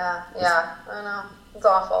part. I know, it's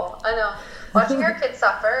awful. I know, watching your kids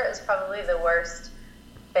suffer is probably the worst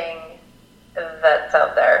thing that's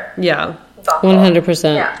out there. It's awful.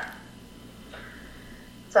 100%.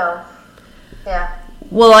 So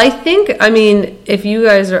well, I mean, if you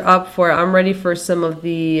guys are up for it, I'm ready for some of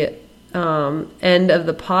the end of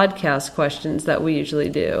the podcast questions that we usually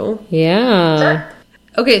do. Yeah. Sure.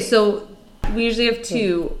 Okay, so we usually have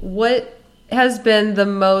two. What has been the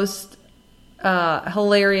most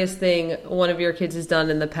hilarious thing one of your kids has done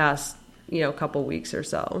in the past, couple weeks or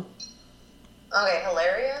so? Okay,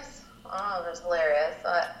 hilarious? I don't know if it's hilarious.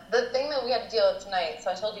 The thing that we had to deal with tonight,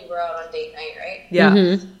 so I told you we're out on date night, right? Yeah.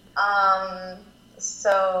 Mm-hmm.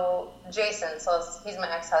 So Jason, he's my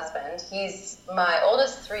ex-husband. He's my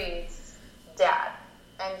oldest three's dad.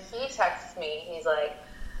 And he texts me. He's like,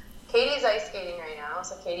 Katie's ice skating right now.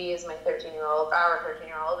 So Katie is my our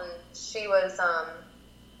 13-year-old. And she was,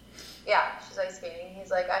 she's ice skating.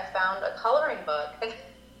 He's like, I found a coloring book in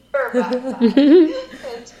her backpack.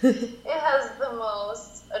 It has the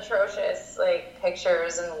most atrocious,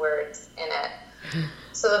 pictures and words in it.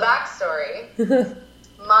 So the backstory...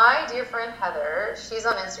 My dear friend Heather, she's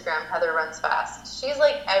on Instagram, Heather Runs Fast. She's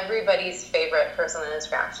everybody's favorite person on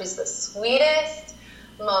Instagram. She's the sweetest,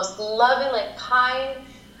 most loving, kind.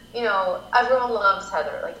 Everyone loves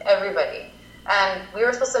Heather, everybody. And we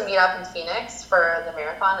were supposed to meet up in Phoenix for the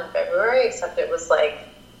marathon in February, except it was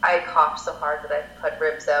I coughed so hard that I put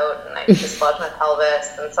ribs out and I dislodged my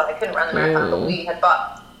pelvis, and so I couldn't run the marathon, but we had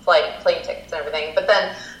bought plane tickets and everything, but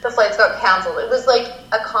then the flights got canceled. It was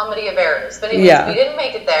a comedy of errors. But anyways, we didn't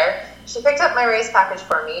make it there. She picked up my race package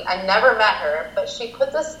for me. I never met her, but she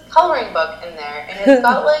put this coloring book in there, and it's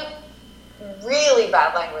got really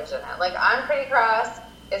bad language in it. I'm pretty cross.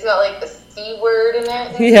 It's got the C word in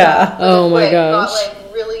it. Yeah. Oh my gosh.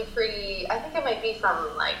 Got really pretty. I think it might be from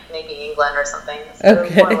maybe England or something. It's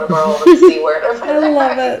okay. More liberal with the C word. I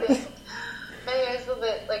love it. Anyways, a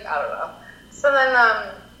bit I don't know. So then,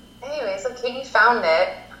 so Katie found it,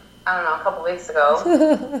 I don't know, a couple weeks ago,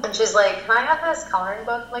 and she's like, can I have this coloring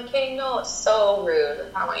book? I'm like, Katie, no, it's so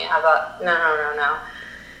rude. I don't want you to have that. No.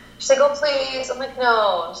 She's like, oh, please. I'm like,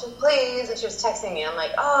 no. She's like, please. And she was texting me. I'm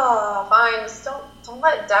like, oh, fine. Just don't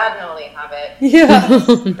let Dad know that you have it. Yeah.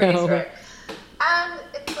 Pretty strict. And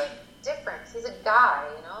it's, different. He's a guy,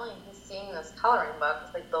 and he's seeing this coloring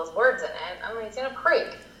book with, those words in it. I mean, he's going to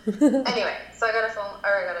creak. Anyway, so I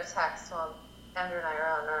got a text while Andrew and I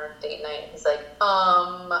are on our date night. He's like,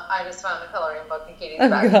 I just found the coloring book in Katie's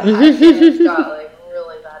backpack. It's got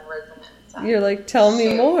really bad words in it. So you're like, tell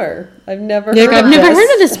me more. I've never heard of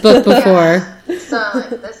this book before. Yeah. So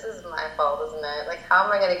this is my fault, isn't it? How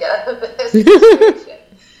am I going to get out of this situation?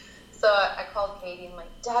 So I called Katie. I'm like,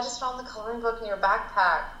 Dad just found the coloring book in your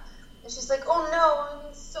backpack. And she's like, oh no, I'm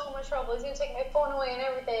in so much trouble. He's going to take my phone away and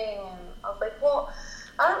everything. And I was like, well,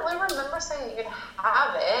 I don't really remember saying that you could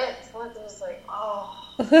have it. So I was like,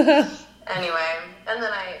 oh. Anyway, and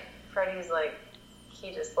then Freddie's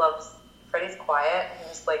he just loves, Freddie's quiet. He's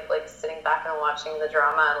just sitting back and watching the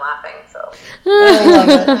drama and laughing. So I love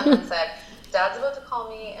it. And said, Dad's about to call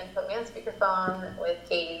me and put me on speakerphone with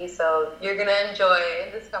Katie, so you're going to enjoy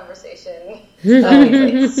this conversation. So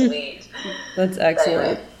he's sweet. That's excellent.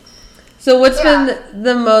 Anyway. So what's been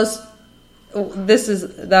the most...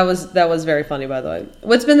 That was very funny, by the way.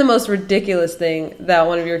 What's been the most ridiculous thing that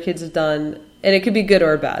one of your kids has done, and it could be good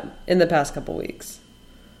or bad, in the past couple weeks?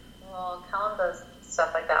 Well, Callum does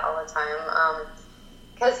stuff like that all the time,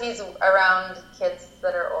 because he's around kids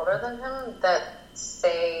that are older than him that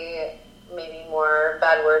say maybe more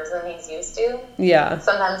bad words than he's used to. Yeah.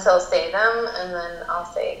 Sometimes he'll say them, and then I'll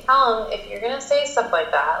say, Callum, if you're gonna say stuff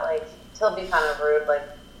like that, he'll be kind of rude,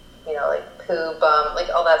 poop,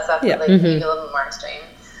 all that stuff, maybe a little bit more extreme.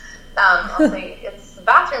 I'll say, it's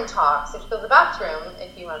bathroom talk, so you have to go to the bathroom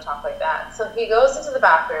if you want to talk like that. So he goes into the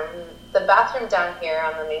bathroom. The bathroom down here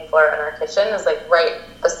on the main floor in our kitchen is right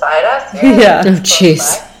beside us. Yeah. Oh,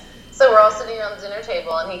 jeez. So we're all sitting around the dinner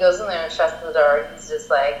table, and he goes in there and shuts the door. He's just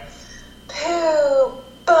like, poo,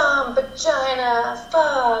 bum, vagina,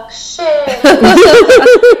 fuck, shit.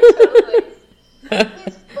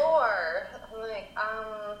 He's 4. I'm like,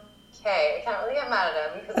 okay, I can't really get mad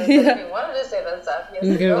at him because if he wanted to say that stuff, he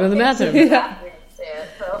has to go to the bathroom. And say it.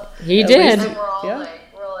 So he did. And we're all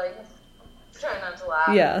trying not to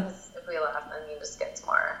laugh. Yeah. Because if we laugh, then he just gets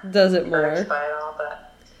more. Does it more? By it all,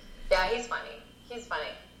 but yeah, he's funny. He's funny.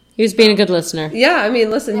 He was being a good listener. Yeah, I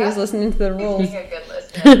mean, listen, he was listening to the rules. He's being a good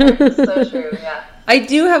listener. So true, yeah. I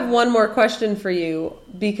do have one more question for you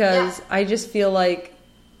because I just feel like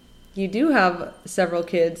you do have several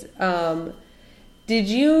kids. Did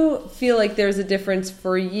you feel like there's a difference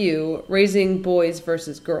for you raising boys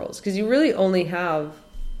versus girls? Because you really only have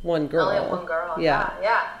one girl. Only have one girl. Yeah.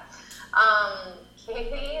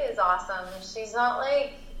 Katie is awesome. She's not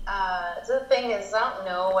the thing is, I don't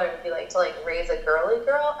know what it would be like to raise a girly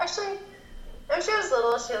girl. Actually, when she was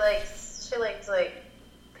little, she liked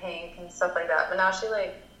pink and stuff like that. But now she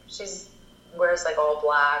wears all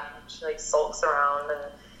black. She sulks around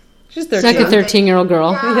and she's 13. She's like a 13-year-old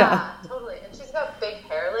girl. Yeah, totally. And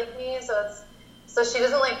So she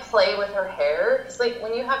doesn't like play with her hair. Because like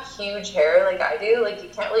when you have huge hair like I do, like you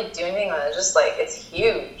can't really do anything with it. It's just like it's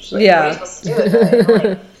huge. Like, yeah. What are you supposed to do with it? And,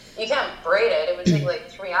 like, you can't braid it. It would take like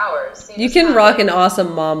 3 hours. So you can rock an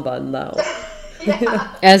awesome mom bun though.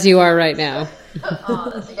 Yeah. As you are right now.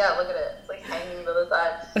 Oh, yeah, look at it. It's like hanging to the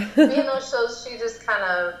side. But, you know, she just kind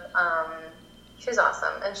of, she's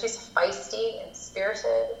awesome. And she's feisty and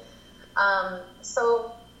spirited.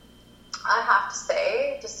 So I have to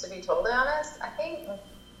say, just to be totally honest, I think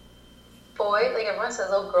like everyone says,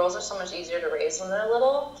 oh, girls are so much easier to raise when they're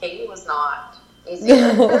little. Katie was not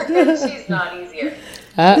easier. She's not easier.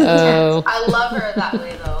 Uh-oh. I love her that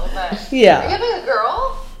way, though. But yeah. Are you having a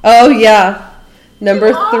girl? Oh, yeah.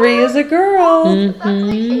 Number 3 is a girl. That's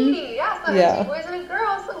like Katie. Yeah, so yeah. 2 boys and a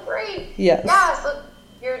girl. So great. Yes. Yeah, so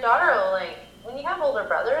your daughter will, like, when you have older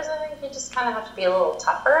brothers, I think you just kind of have to be a little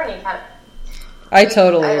tougher, and you kind of... I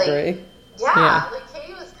totally agree. Yeah, like,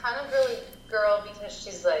 Katie was kind of really girl because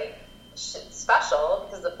she's, like, special,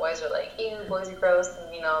 because the boys are like, ew, boys are gross,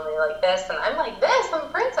 and, you know, they like this, and I'm like this, I'm a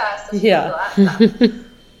princess. So yeah.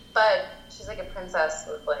 But she's like a princess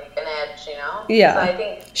with, like, an edge, you know? Yeah. So I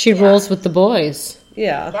think... She rolls with the boys.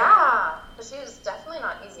 Yeah. Yeah. But she was definitely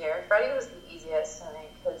not easier. Freddie was the easiest, I think,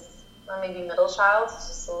 because maybe middle child is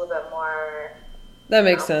just a little bit more... That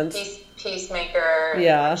makes sense. Peacemaker.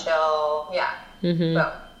 Yeah. More chill. Yeah. Mm-hmm.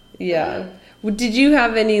 So, yeah. Did you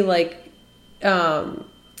have any, like,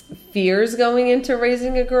 fears going into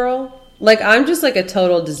raising a girl? Like, I'm just, like, a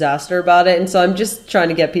total disaster about it, and so I'm just trying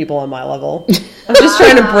to get people on my level. I'm just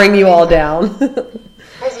trying to bring you all down.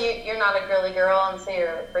 Because you're not a girly girl, and so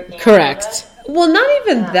you're freaking Correct. out. Well, not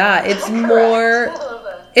even that. It's more...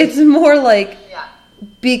 It's more like... Yeah.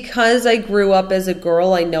 Because I grew up as a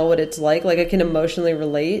girl, I know what it's like. Like, I can emotionally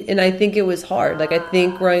relate, and I think it was hard. Like, I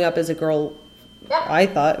think growing up as a girl, I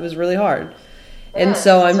thought it was really hard. And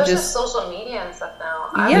so I'm especially just... social media and stuff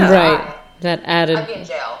now. Right. That added... I'd be in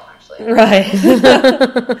jail, actually.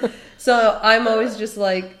 Right. So I'm always just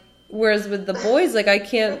like... Whereas with the boys, like, I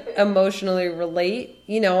can't emotionally relate.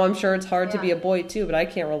 You know, I'm sure it's hard to be a boy, too, but I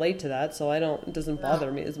can't relate to that, so it doesn't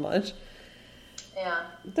bother me as much. Yeah.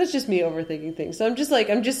 That's just me overthinking things. So I'm just like,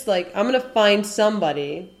 I'm going to find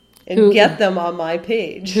somebody and get them on my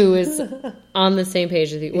page. Who is on the same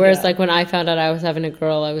page with you. Whereas, like, when I found out I was having a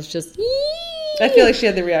girl, I was just... I feel like she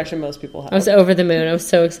had the reaction most people have. I was over the moon. I was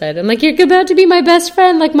so excited. I'm like, you're about to be my best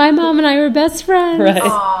friend. Like, my mom and I were best friends. Right.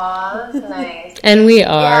 Aw, that's nice. And we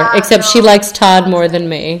are. Except she likes Todd more than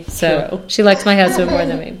me. So she likes my husband more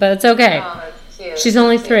than me. But it's okay. Oh, that's cute. She's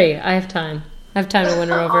only 3. I have time. I have time to win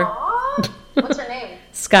her over. Aww. What's her name?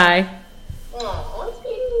 Sky. Oh,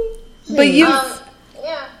 sweetie. But yeah.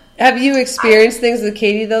 Have you experienced things with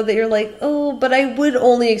Katie, though, that you're like, oh, but I would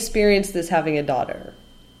only experience this having a daughter?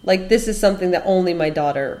 Like, this is something that only my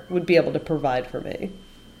daughter would be able to provide for me.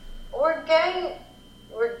 We're getting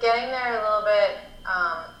there a little bit.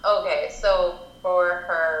 Okay, so for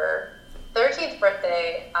her 13th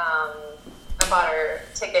birthday, I bought her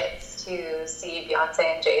tickets to see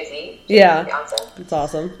Beyonce and Jay-Z. Yeah, Beyonce. it's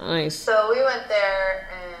awesome. Nice. So we went there,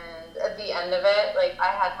 and at the end of it, like, I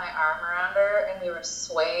had my arm around her, and we were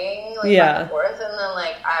swaying, like, back and forth, and then,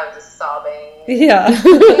 like, I was just sobbing. Yeah. Just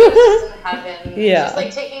in heaven. Yeah. Just,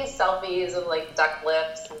 like, taking selfies of, like, duck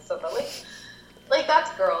lips and stuff, but, like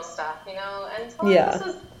that's girl stuff, you know? And so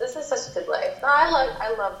this is such a good life. No,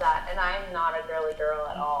 I love that, and I'm not a girly girl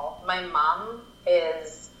at all. My mom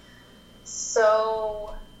is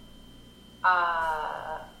so,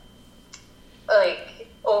 like,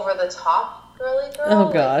 over the top girly girl.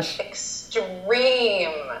 Oh, gosh. Like,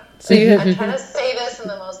 extreme. So I'm trying to say this in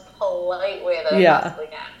the most polite way that I possibly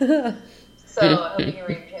can. So I hope you can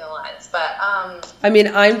read between the lines. But, I mean,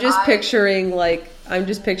 I'm just picturing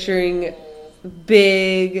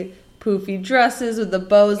big, poofy dresses with the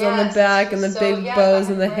bows on the back and the big bows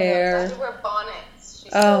in the hair. She wear bonnets.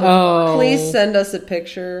 Please send us a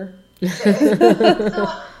picture. And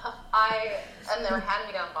they were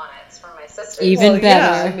hand-me-down bonnets from my sister. Even better.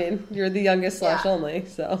 Yeah, I mean, you're the youngest / only,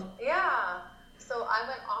 so. Yeah. So I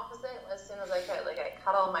went opposite as soon as I could. Like, I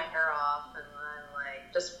cut all my hair off, and then,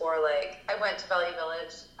 like, just for, like, I went to Valley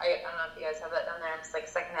Village. I don't know if you guys have that down there. It's, like, a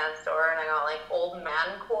secondhand store, and I got, like, old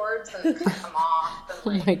man cords and cut them off. And,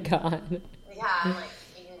 like, oh, my God. Yeah, I'm, like,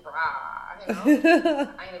 eating bra, you know?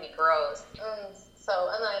 I'm going to be gross.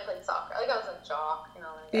 And then I played soccer. Like, I was a jock, you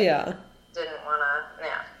know? Like, I didn't want to,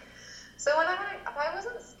 So when if I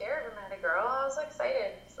wasn't scared when I had a girl, I was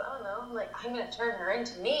excited. So I don't know. I'm like, I'm going to turn her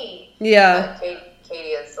into me. Yeah. But Katie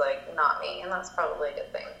is, like, not me, and that's probably a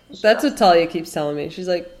good thing. That's what Talia keeps telling me. She's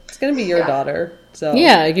like, it's going to be your daughter. So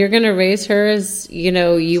yeah, you're going to raise her as, you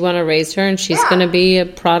know, you want to raise her, and she's going to be a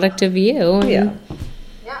product of you. Yeah.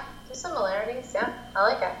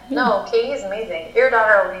 No, Katie is amazing. Your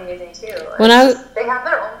daughter will be amazing too. They have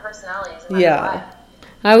their own personalities. Yeah.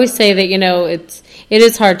 I always say that, it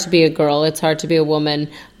is hard to be a girl. It's hard to be a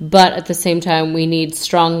woman. But at the same time, we need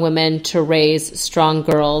strong women to raise strong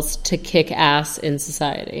girls to kick ass in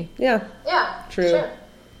society. Yeah. Yeah. True. Sure. Yeah.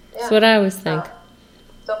 That's what I always think.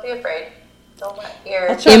 Don't be afraid. Don't let your...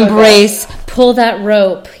 Embrace. Pull that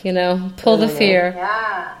rope, Pull the fear.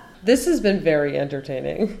 Yeah. This has been very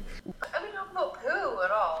entertaining. I mean, not about poo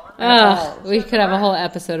at all. We could have a whole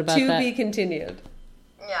episode about that. To be continued.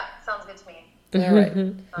 Yeah, sounds good to me. All right.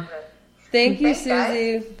 Sounds good. Thanks,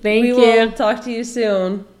 Susie. Thank you. We will talk to you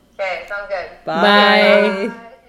soon. Okay, sounds good. Bye. Bye.